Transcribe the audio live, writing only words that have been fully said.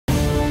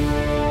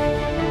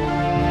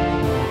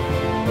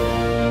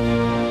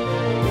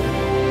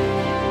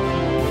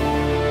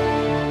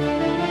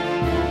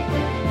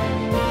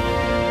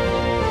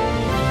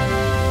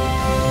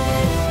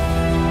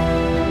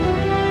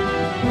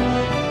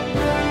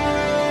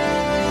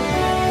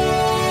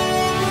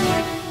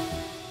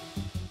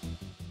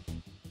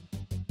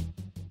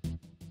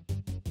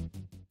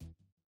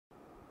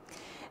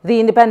The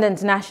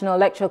Independent National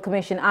Electoral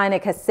Commission,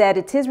 INEC, has said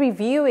it is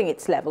reviewing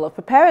its level of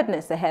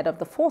preparedness ahead of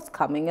the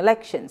forthcoming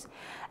elections.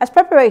 As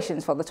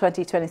preparations for the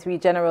 2023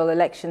 general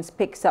elections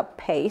picks up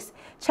pace,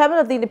 Chairman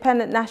of the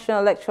Independent National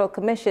Electoral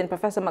Commission,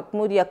 Professor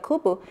Mahmood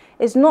Yakubu,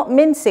 is not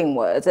mincing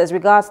words as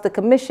regards the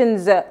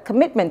Commission's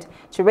commitment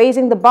to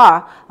raising the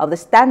bar of the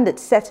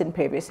standards set in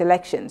previous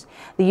elections.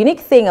 The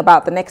unique thing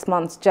about the next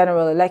month's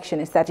general election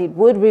is that it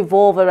would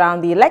revolve around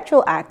the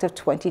Electoral Act of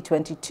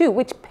 2022,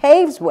 which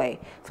paves way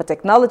for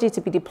technology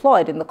to be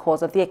deployed in the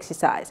course of the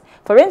exercise.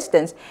 For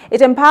instance,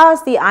 it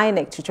empowers the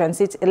INEC to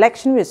transit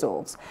election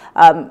results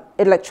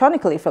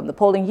electronically from the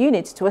polling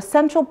units to a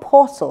central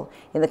portal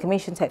in the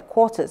Commission's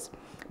headquarters.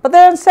 But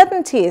there are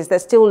uncertainties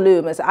that still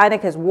loom, as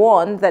INEC has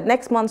warned that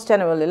next month's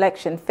general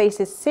election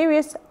faces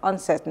serious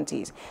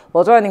uncertainties.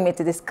 Well, joining me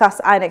to discuss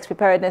INEC's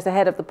preparedness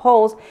ahead of the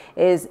polls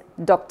is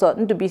Dr.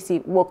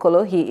 Ndubisi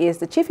Wokolo. He is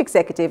the Chief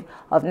Executive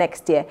of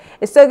Next Year.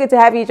 It's so good to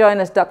have you join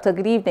us, Doctor.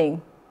 Good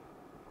evening.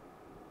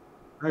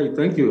 Hi,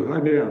 thank you. Hi,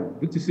 Miriam.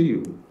 Good to see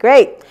you.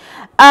 Great.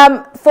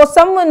 For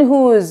someone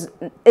who's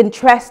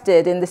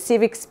interested in the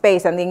civic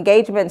space and the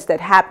engagements that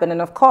happen,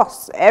 and of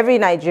course, every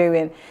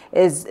Nigerian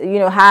is,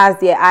 has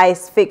their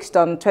eyes fixed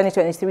on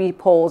 2023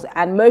 polls,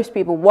 and most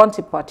people want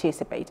to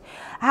participate.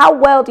 How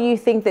well do you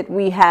think that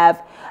we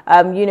have,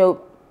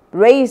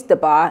 raised the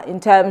bar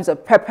in terms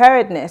of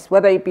preparedness,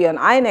 whether it be on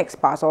INEC's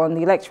part or on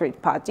the electorate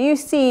part? Do you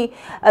see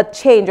a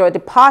change or a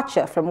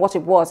departure from what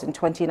it was in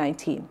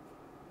 2019?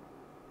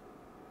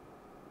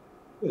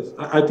 Yes,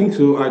 I think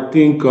so. I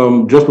think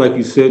just like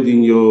you said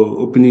in your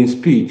opening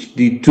speech,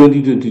 the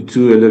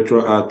 2022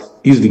 Electoral Act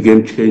is the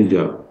game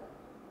changer.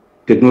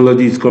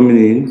 Technology is coming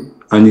in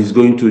and is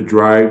going to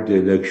drive the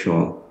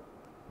election.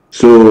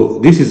 So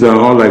this is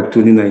unlike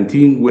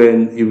 2019,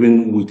 when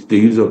even with the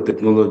use of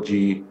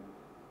technology,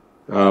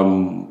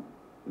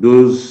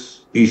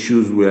 those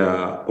issues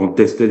were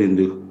contested in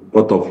the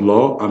court of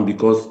law, and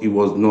because it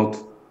was not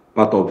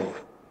part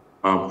of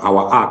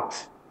our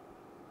act,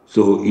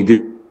 so it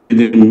didn't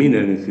mean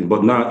anything.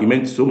 But now it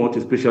meant so much,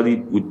 especially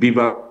with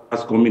beavers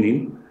coming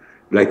in.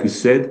 Like you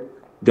said,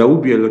 there will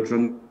be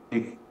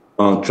electronic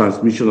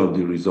transmission of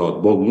the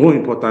result. But more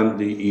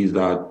importantly is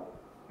that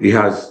it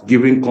has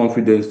given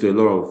confidence to a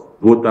lot of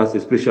voters,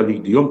 especially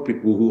the young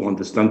people who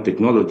understand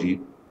technology.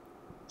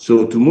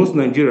 So to most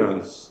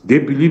Nigerians, they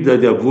believe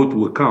that their vote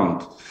will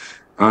count.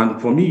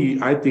 And for me,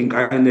 I think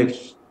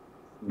INEC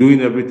doing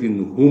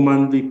everything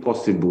humanly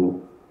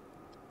possible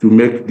to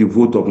make the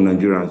vote of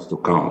Nigerians to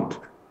count.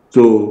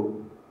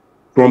 So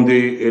from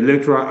the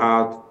Electoral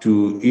Act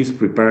to its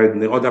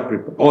preparedness,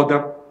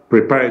 other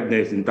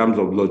preparedness in terms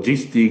of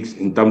logistics,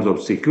 in terms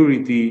of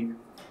security,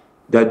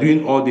 they're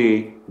doing all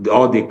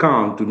they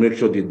can to make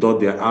sure they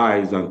dot their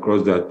I's and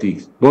cross their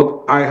T's.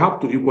 But I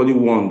have to equally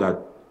warn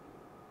that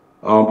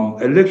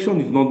election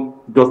is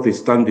not just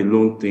a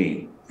standalone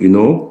thing,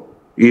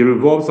 It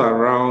revolves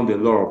around a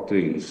lot of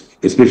things,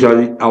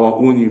 especially our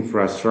own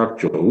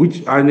infrastructure, which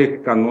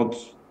INEC cannot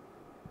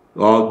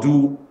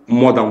do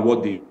more than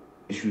what they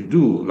should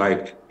do,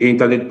 like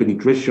internet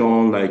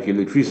penetration, like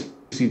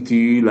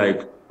electricity,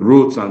 like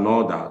roads and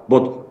all that.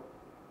 But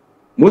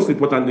most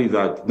importantly is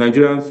that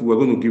Nigerians, we're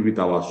going to give it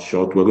our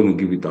shot, we're going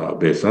to give it our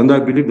best. And I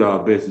believe that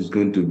our best is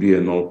going to be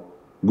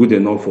good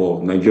enough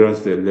for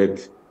Nigerians to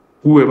elect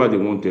whoever they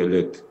want to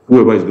elect,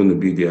 whoever is going to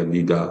be their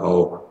leader,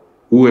 or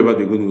whoever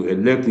they're going to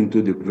elect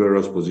into the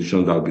various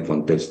positions that will be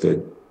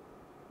contested.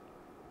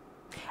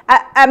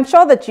 I'm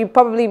sure that you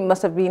probably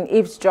must have been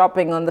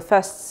eavesdropping on the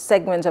first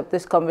segment of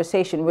this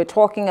conversation. We're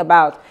talking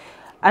about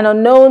an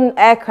unknown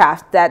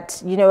aircraft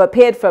that,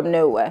 appeared from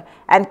nowhere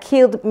and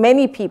killed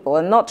many people,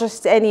 and not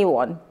just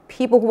anyone,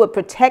 people who were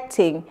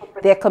protecting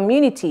their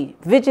community,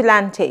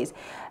 vigilantes.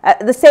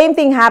 The same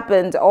thing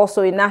happened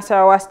also in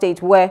Nasarawa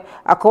State, where,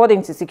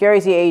 according to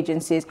security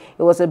agencies,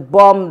 it was a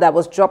bomb that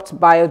was dropped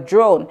by a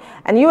drone.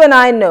 And you and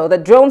I know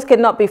that drones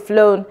cannot be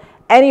flown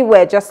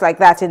anywhere just like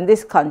that in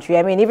this country.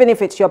 I mean, even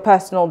if it's your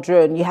personal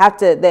drone,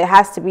 there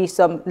has to be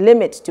some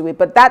limit to it.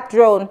 But that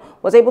drone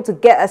was able to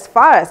get as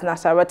far as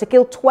Nasarawa to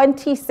kill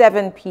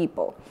 27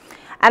 people.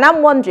 And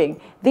I'm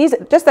wondering,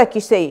 just like you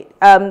say,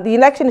 the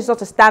election is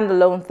not a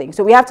standalone thing.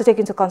 So we have to take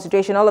into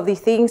consideration all of these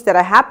things that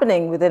are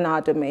happening within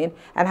our domain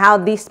and how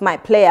this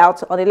might play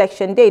out on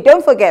election day.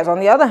 Don't forget,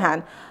 on the other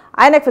hand,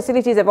 INEC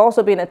facilities have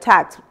also been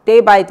attacked day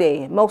by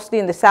day, mostly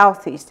in the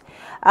southeast.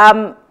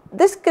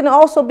 This can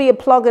also be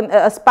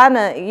a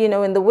spanner,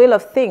 in the wheel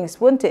of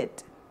things, wouldn't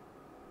it?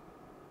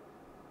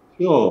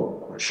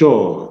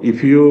 Sure.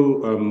 If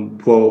you,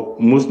 for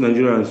most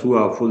Nigerians who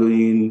are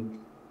following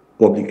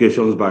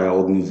publications by our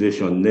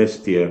organization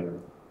Next Year,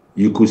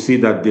 you could see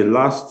that the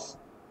last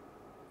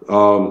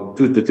 2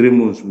 to 3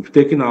 months, we've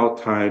taken our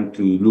time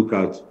to look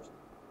at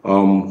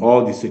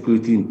all the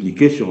security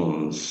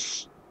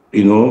implications,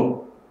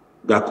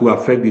 that could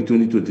affect the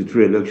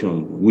 2023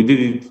 election. We did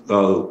it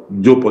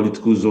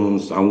geopolitical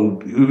zones, and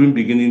we're even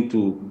beginning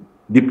to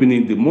deepen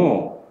it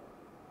more.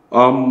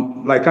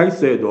 Like I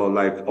said, or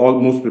like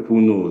most people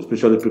know,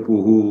 especially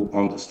people who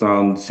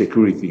understand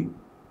security,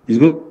 it's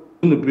going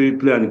going to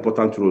play an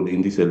important role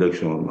in this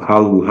election.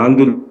 How we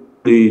handle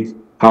it,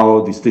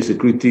 how the state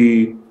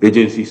security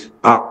agencies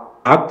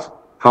act,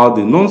 how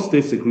the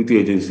non-state security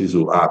agencies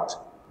will act.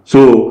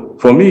 So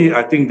for me,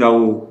 I think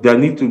there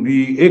need to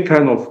be a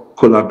kind of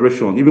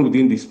collaboration, even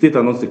within the state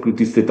and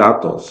non-security state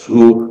actors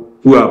who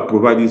are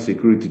providing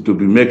security to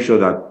make sure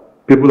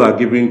that people are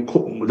giving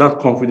that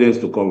confidence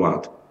to come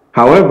out.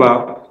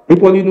 However,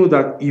 equally know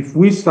that if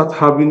we start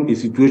having a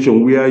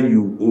situation where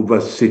you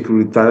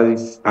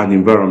over-securitize an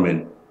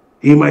environment,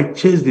 it might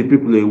chase the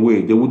people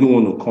away. They wouldn't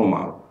want to come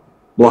out.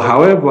 But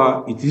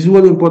however, it is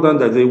really important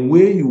that the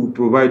way you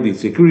provide the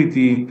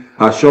security,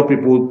 assure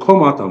people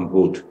come out and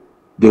vote,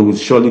 they will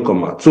surely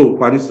come out. So,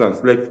 for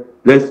instance,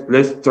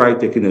 let's try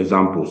taking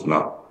examples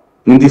now.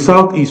 In the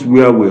Southeast,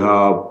 where we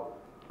have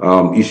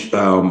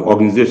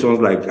organizations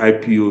like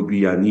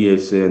IPOB and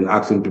ESN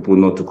asking people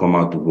not to come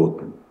out to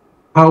vote,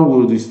 how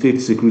will the state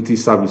security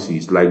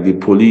services like the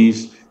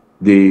police,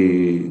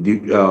 the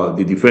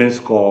defense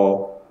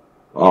corps,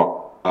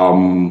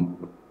 and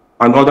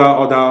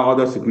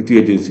other security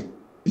agencies,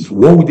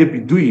 what would they be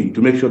doing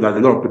to make sure that a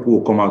lot of people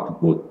will come out to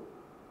vote?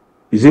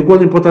 It's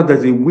equally important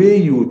that the way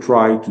you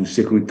try to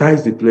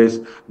securitize the place,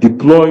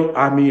 deploy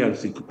army and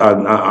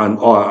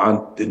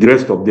the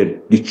rest of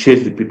them, they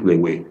chase the people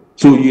away.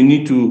 So you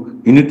need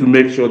to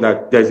make sure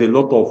that there's a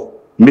lot of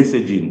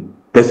messaging,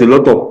 there's a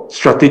lot of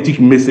strategic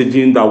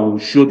messaging that will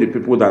show the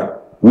people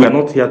that we are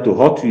not here to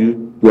hurt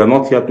you, we are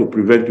not here to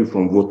prevent you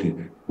from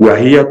voting. We are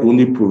here to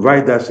only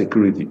provide that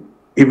security.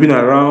 Even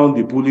around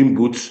the polling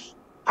booths,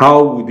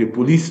 how will the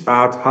police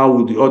act, how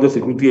will the other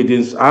security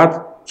agents act,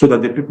 so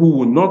that the people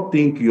will not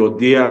think you're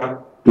there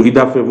to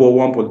either favor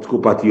one political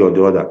party or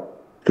the other.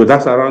 So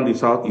that's around the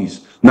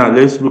Southeast. Now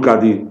let's look at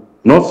the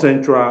North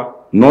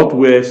Central,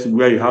 Northwest,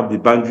 where you have the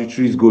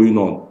banditries going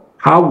on.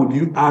 How would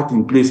you act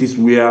in places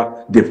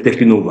where they've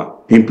taken over?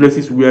 In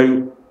places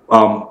where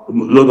a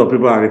lot of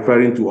people are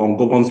referring to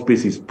ungoverned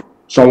spaces.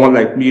 Someone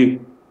like me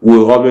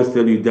will always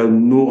tell you there are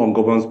no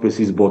ungoverned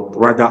spaces, but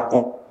rather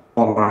on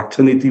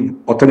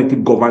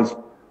alternative governed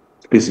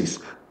spaces.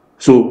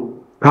 So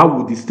how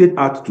would the state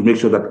act to make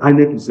sure that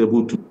INEC is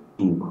able to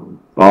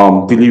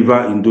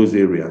deliver in those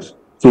areas?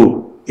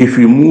 So if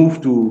you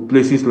move to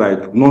places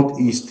like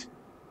Northeast,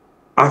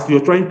 as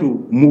you're trying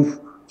to move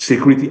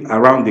security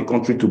around the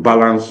country to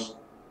balance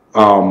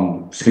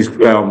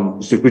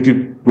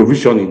security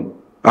provisioning,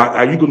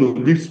 are you going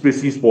to leave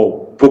spaces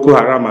for Boko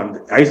Haram and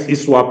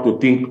ISWAP to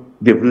think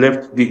they've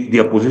left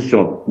their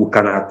position who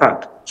can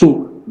attack?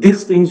 So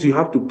these things, you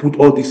have to put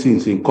all these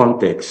things in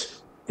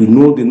context. You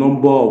know the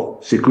number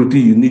of security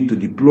you need to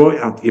deploy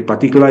at a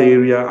particular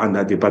area and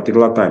at a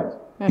particular time.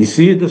 You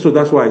see, so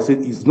that's why I said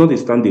it's not a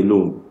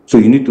standalone. So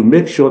you need to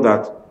make sure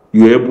that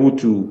you're able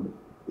to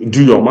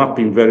do your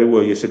mapping very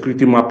well, your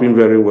security mapping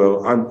very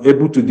well, and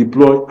able to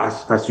deploy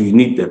as you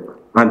need them.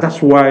 And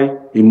that's why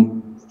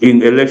in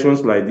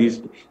elections like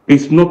this,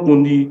 it's not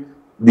only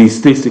the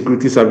state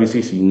security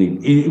services you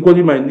need. You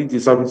equally might need the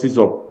services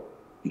of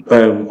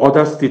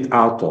other state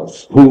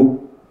actors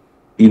who,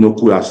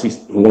 could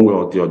assist in one way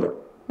or the other.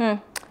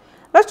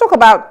 Let's talk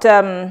about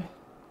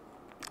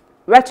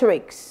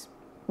rhetorics.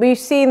 We've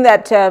seen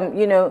that,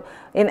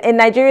 in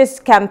Nigeria's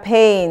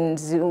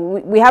campaigns,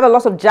 we have a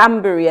lot of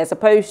jamboree as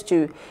opposed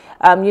to,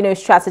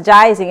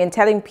 strategizing and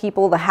telling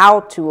people the how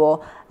to,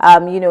 or,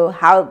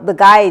 how the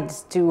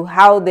guides to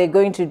how they're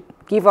going to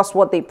give us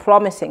what they're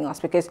promising us.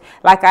 Because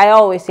like I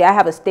always say, I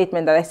have a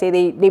statement that I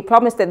say they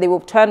promise that they will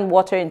turn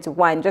water into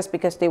wine just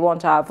because they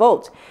want our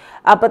vote.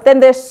 But then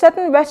there's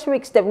certain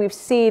rhetorics that we've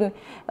seen,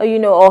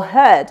 or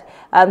heard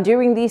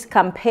during these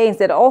campaigns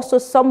that also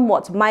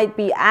somewhat might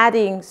be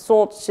adding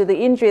salt to the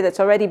injury that's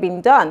already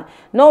been done,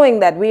 knowing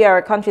that we are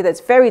a country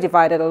that's very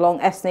divided along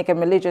ethnic and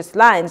religious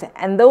lines,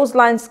 and those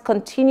lines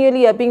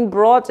continually are being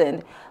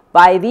broadened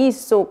by these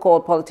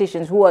so-called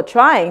politicians who are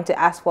trying to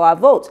ask for our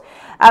votes.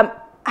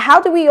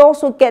 How do we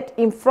also get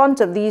in front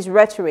of these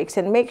rhetorics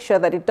and make sure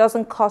that it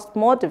doesn't cause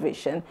more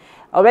division?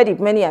 Already,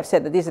 many have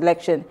said that this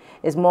election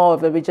is more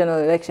of a regional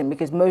election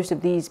because most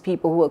of these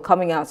people who are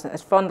coming out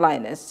as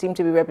frontliners seem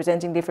to be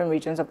representing different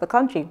regions of the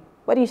country.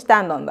 Where do you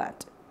stand on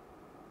that?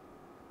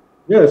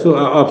 Yeah, so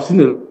I've seen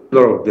a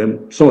lot of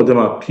them. Some of them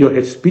are pure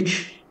hate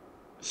speech.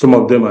 Some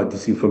of them are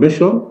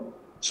disinformation.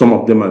 Some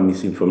of them are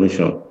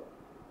misinformation.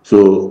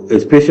 So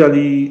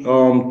especially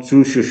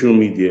through social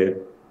media,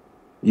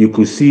 you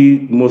could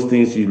see most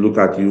things you look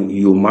at,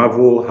 you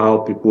marvel how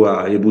people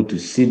are able to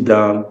sit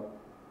down,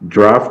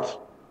 draft,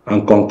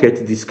 and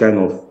concoct this kind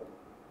of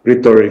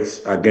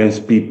rhetorics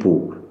against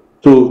people.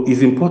 So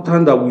it's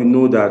important that we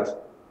know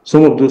that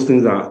some of those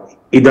things are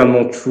either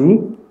not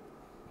true,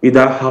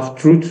 either half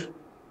truth,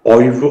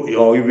 or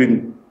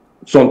even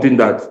something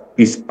that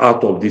is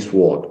out of this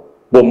world.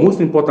 But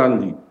most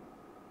importantly,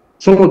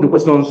 some of the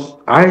questions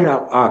I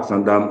have asked,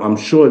 and I'm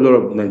sure a lot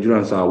of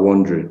Nigerians are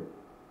wondering,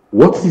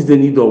 what is the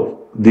need of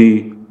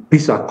the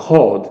peace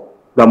accord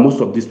that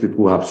most of these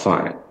people have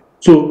signed?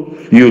 So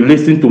you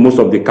listen to most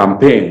of the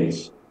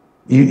campaigns.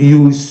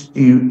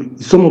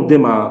 Some of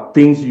them are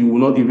things you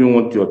will not even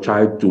want your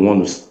child to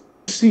want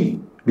to see.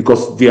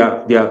 because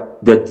they're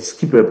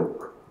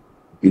skippable.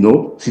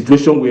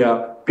 Situation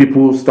where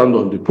people stand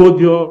on the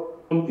podium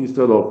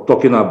instead of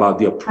talking about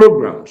their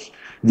programs.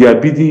 They are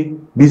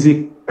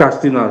busy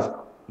casting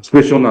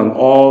aspersion and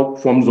all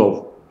forms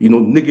of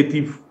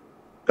negative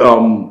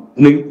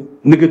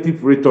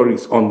negative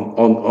rhetorics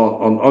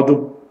on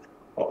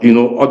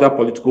other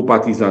political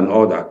parties and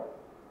all that.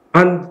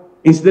 And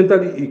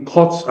incidentally, it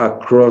cuts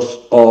across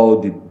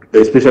all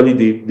especially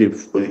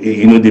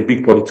the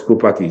big political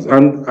parties.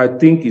 And I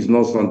think it's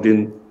not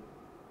something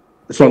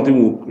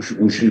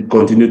we should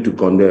continue to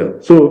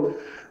condemn. So,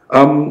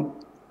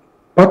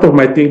 part of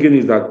my thinking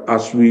is that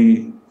as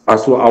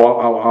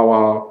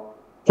our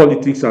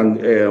politics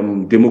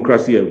and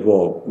democracy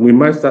evolve, we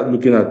might start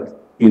looking at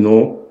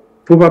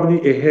probably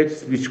a hate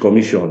speech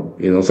commission,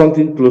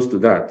 something close to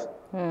that.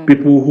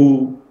 People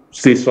who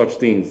say such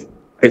things,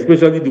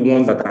 especially the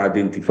ones that are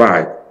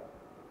identified,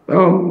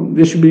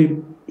 they should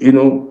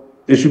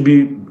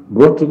be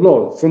brought to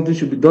law. Something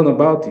should be done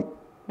about it.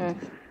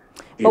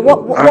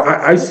 But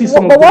I see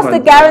some. But what's the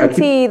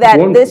guarantee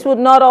that this would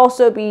not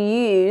also be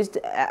used,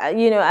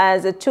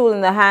 as a tool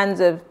in the hands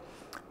of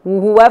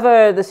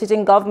whoever the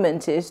sitting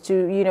government is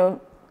to,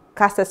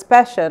 cast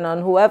aspersion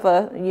on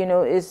whoever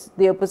is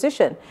the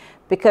opposition?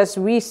 Because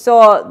we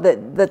saw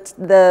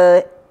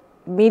the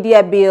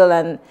media bill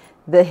and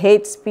the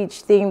hate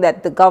speech thing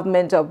that the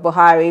government of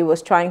Buhari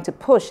was trying to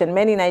push, and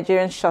many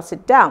Nigerians shut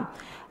it down,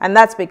 and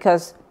that's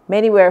because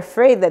many were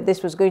afraid that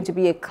this was going to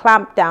be a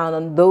clampdown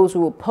on those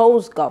who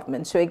oppose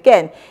government. So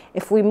again,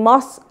 if we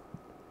must,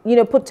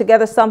 put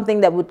together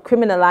something that would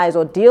criminalize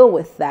or deal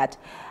with that,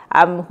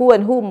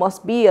 who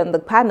must be on the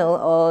panel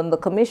or on the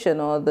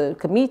commission or the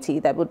committee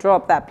that would draw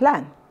up that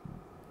plan?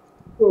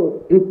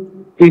 So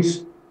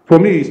it's for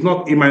me. It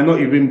might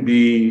not even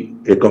be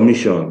a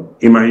commission.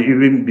 It might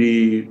even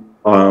be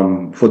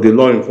for the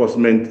law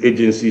enforcement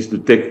agencies to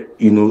take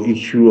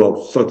issue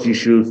of such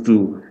issues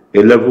to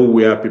a level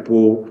where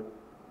people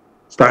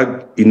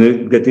start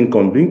getting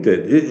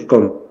convicted.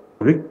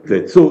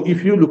 So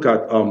if you look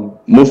at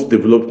most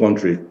developed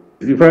countries,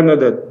 you find out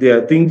that there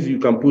are things you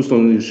can post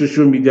on the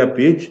social media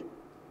page,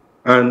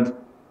 and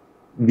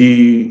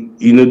the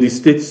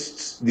state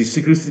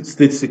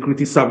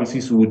security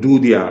services will do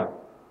their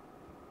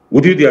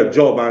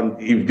job, and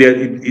if that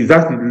is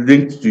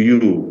linked to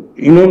you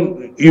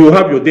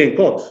have your day in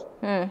court.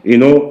 A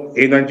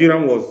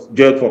Nigerian was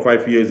jailed for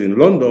 5 years in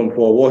London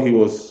for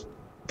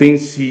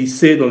things he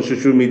said on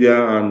social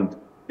media and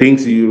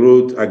things he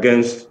wrote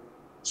against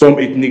some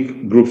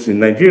ethnic groups in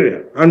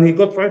Nigeria, and he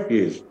got 5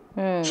 years.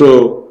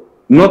 So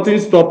nothing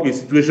stopped a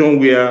situation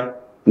where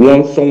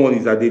once someone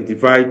is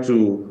identified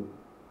to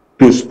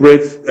be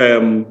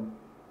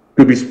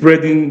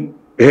spreading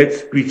hate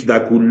speech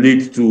that could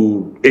lead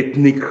to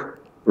ethnic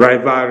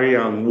rivalry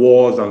and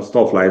wars and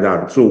stuff like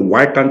that. So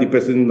why can't the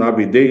person have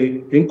a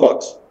day in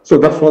court? So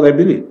that's what I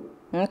believe.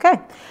 Okay.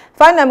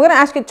 Finally, I'm going to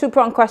ask you a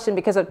two-pronged question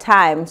because of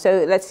time.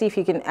 So let's see if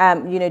you can,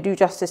 do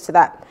justice to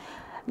that.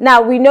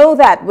 Now, we know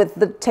that with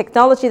the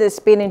technology that's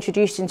been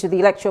introduced into the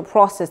electoral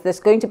process,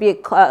 there's going to be,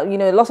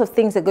 a lot of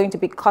things are going to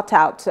be cut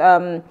out.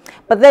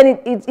 But then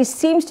it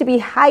seems to be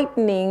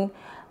heightening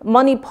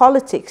money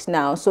politics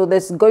now. So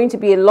there's going to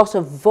be a lot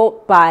of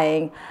vote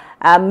buying,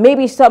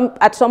 maybe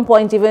at some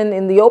point even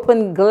in the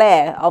open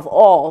glare of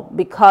all,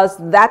 because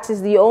that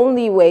is the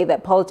only way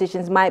that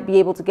politicians might be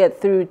able to get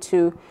through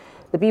to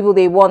the people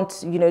they want,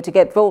 to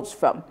get votes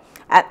from.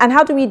 And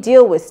how do we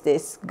deal with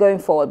this going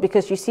forward?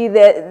 Because you see,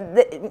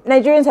 the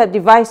Nigerians have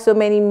devised so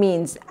many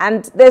means,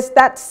 and there's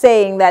that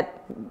saying that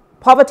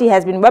poverty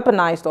has been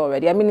weaponized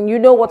already. I mean,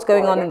 what's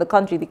going on in the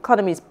country. The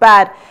economy is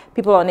bad.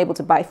 People are unable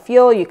to buy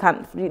fuel. You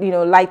can't,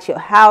 light your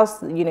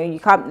house. You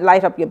can't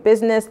light up your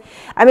business.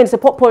 I mean, it's a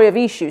potpourri of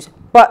issues.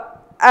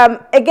 But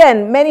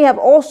again, many have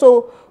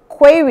also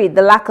queried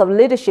the lack of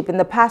leadership in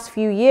the past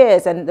few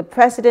years and the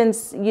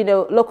president's,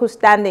 local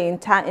standing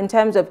in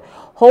terms of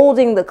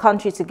holding the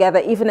country together,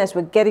 even as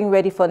we're getting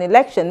ready for an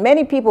election.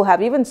 Many people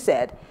have even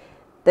said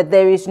that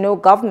there is no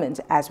government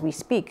as we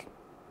speak.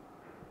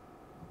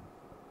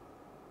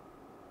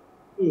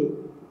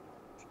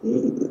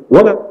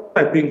 What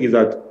I think is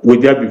that will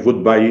there be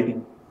vote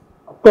buying?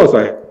 Of course,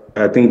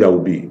 I think there will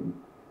be.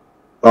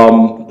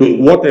 To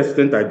what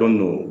extent, I don't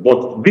know.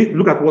 But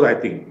look at what I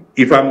think.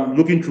 If I'm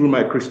looking through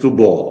my crystal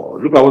ball,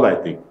 look at what I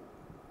think.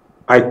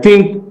 I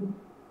think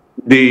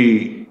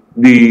the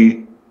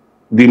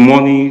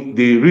money,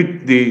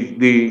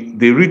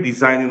 the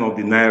redesigning of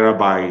the naira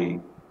by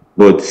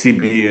both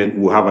CBN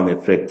will have an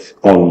effect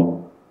on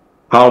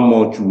how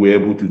much we're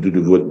able to do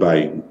the vote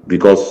buying,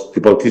 because the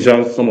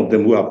politicians, some of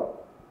them who have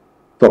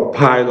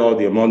stockpiled all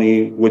their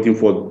money waiting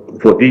for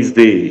this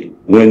day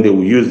when they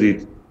will use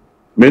it,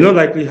 may not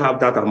likely have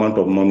that amount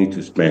of money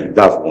to spend.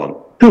 That's one.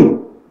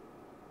 Two,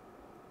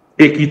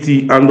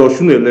 Ekiti and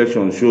Osun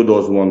election showed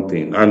us one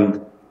thing,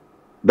 and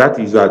that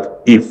is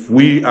that if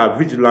we are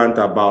vigilant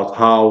about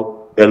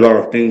how a lot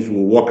of things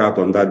will work out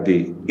on that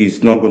day,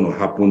 it's not going to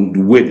happen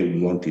the way they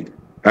want it.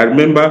 I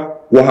remember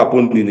what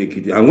happened in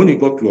Ekiti, and when it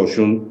got to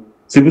Osun,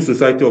 civil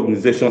society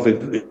organizations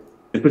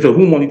especially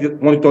who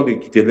monitored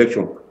the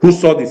election, who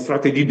saw the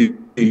strategy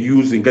they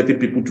used in getting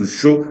people to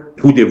show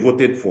who they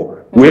voted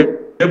for, were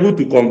able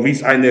to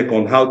convince INEC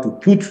on how to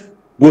put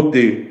both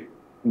the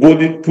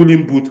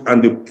polling booth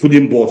and the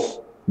polling bus,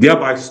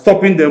 thereby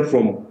stopping them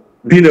from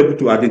being able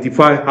to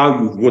identify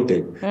how you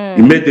voted.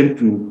 It made them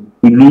to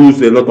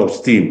lose a lot of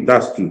steam.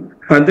 That's two.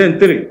 And then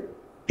three,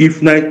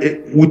 if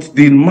with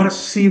the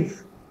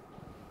massive,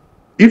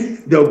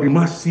 if there will be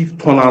massive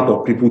turnout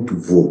of people to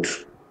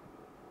vote,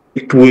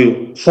 it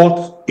will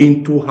sort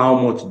into how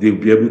much they'll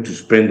be able to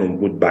spend on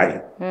vote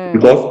buying.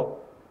 Because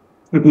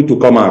people to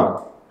come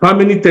out, how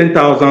many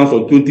 10,000s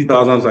or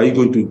 20,000s are you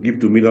going to give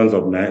to millions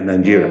of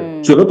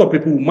Nigerians? So a lot of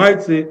people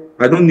might say,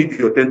 I don't need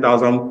your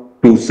 10,000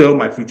 to sell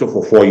my future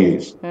for 4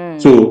 years.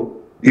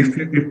 So if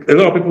a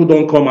lot of people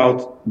don't come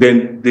out,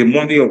 then the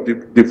money of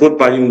the vote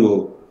buying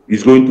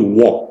is going to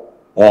work,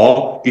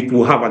 or it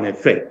will have an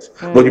effect.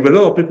 But if a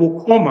lot of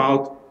people come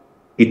out,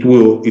 it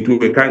will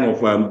kind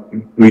of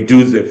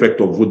reduce the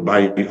effect of vote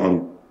buying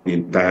on the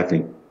entire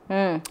thing.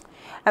 And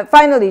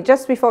finally,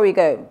 just before we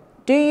go,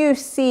 do you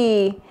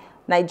see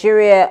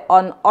Nigeria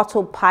on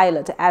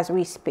autopilot as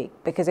we speak?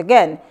 Because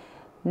again,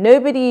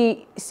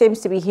 nobody seems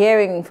to be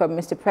hearing from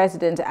Mr.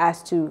 President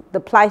as to the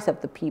plight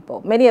of the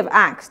people. Many have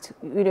asked,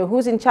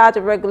 who's in charge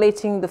of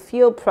regulating the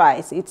fuel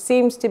price? It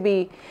seems to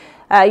be,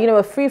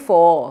 a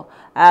free-for-all.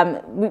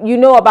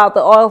 About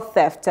the oil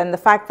theft and the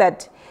fact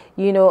that,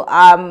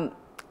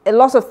 a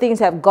lot of things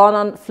have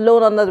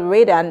flown under the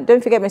radar. And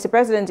don't forget, Mr.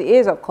 President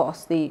is, of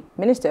course, the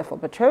Minister for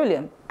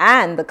Petroleum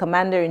and the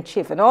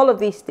Commander-in-Chief. And all of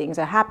these things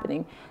are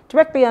happening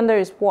directly under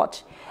his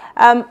watch.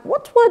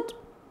 What would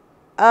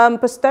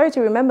posterity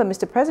remember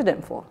Mr.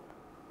 President for?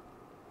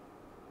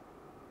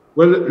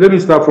 Well, let me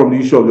start from the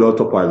issue of the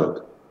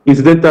autopilot.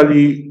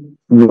 Incidentally,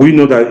 we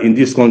know that in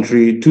this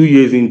country, 2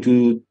 years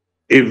into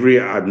every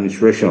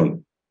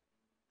administration,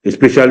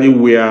 especially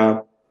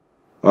where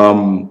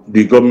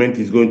the government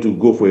is going to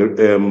go for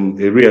a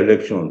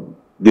re-election,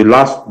 the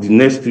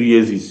next 2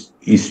 years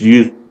is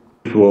used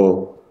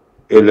for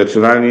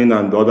electioneering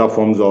and other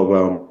forms of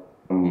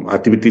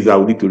activities that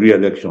will lead to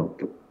re-election.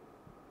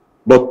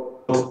 But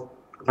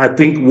I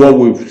think what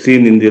we've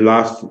seen in the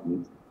last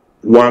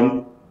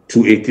 1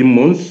 to 18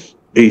 months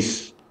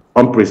is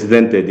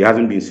unprecedented. It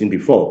hasn't been seen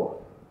before,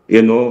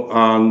 and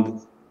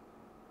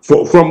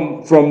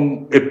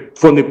from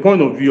the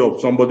point of view of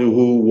somebody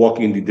who works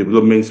in the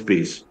development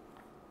space,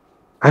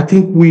 I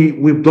think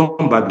we've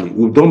done badly.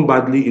 We've done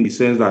badly in the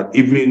sense that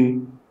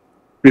even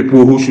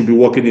people who should be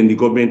working in the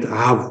government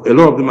a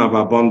lot of them have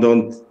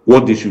abandoned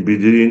what they should be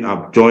doing,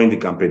 have joined the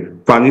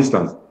campaign. For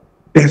instance,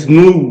 there's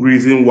no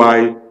reason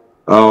why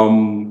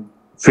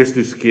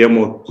Festus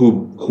Keyamo,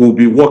 who will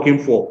be working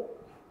for,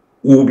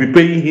 will be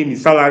paying him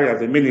his salary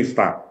as a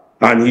minister,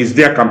 and he's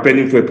there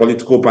campaigning for a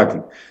political party.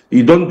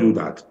 He don't do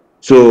that.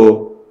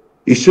 So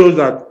it shows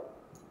that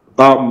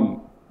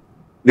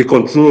the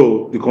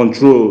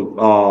control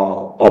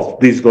of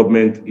this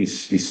government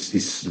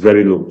is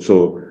very low.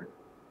 So,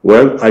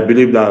 well, I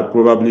believe that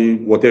probably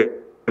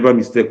whatever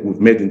mistake we've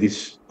made in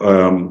this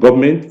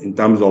government in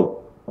terms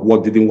of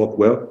what didn't work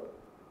well,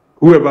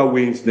 whoever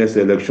wins next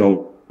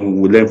election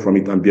will learn from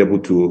it and be able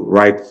to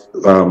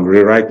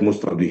rewrite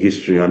most of the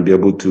history and be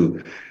able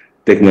to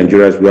take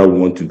Nigeria where we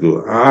want to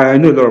go. I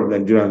know a lot of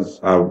Nigerians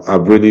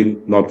have really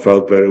not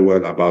felt very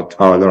well about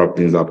how a lot of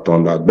things have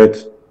turned out, but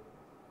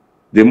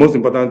the most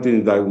important thing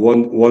is that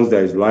once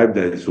there is life,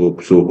 there is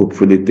hope. So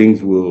hopefully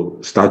things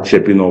will start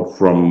shaping up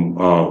from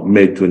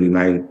May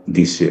 29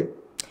 this year.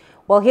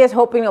 Well, here's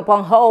hoping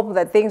upon hope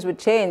that things would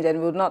change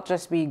and would not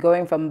just be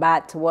going from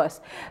bad to worse.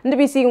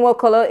 Ndubisi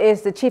Nwokolo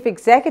is the Chief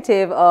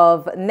Executive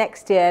of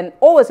Next Year, and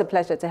always a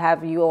pleasure to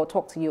have you or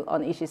talk to you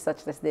on issues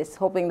such as this,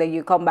 hoping that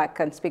you come back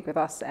and speak with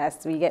us as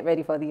we get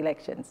ready for the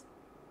elections.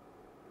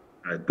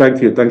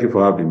 Thank you. Thank you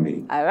for having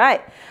me. All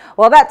right.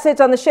 Well, that's it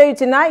on the show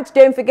tonight.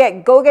 Don't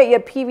forget, go get your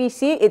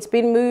PVC. It's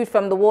been moved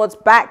from the wards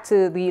back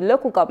to the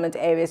local government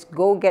areas.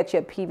 Go get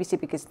your PVC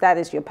because that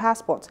is your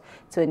passport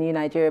to a new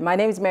Nigeria. My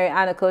name is Mary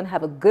Anacone.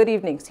 Have a good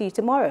evening. See you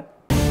tomorrow.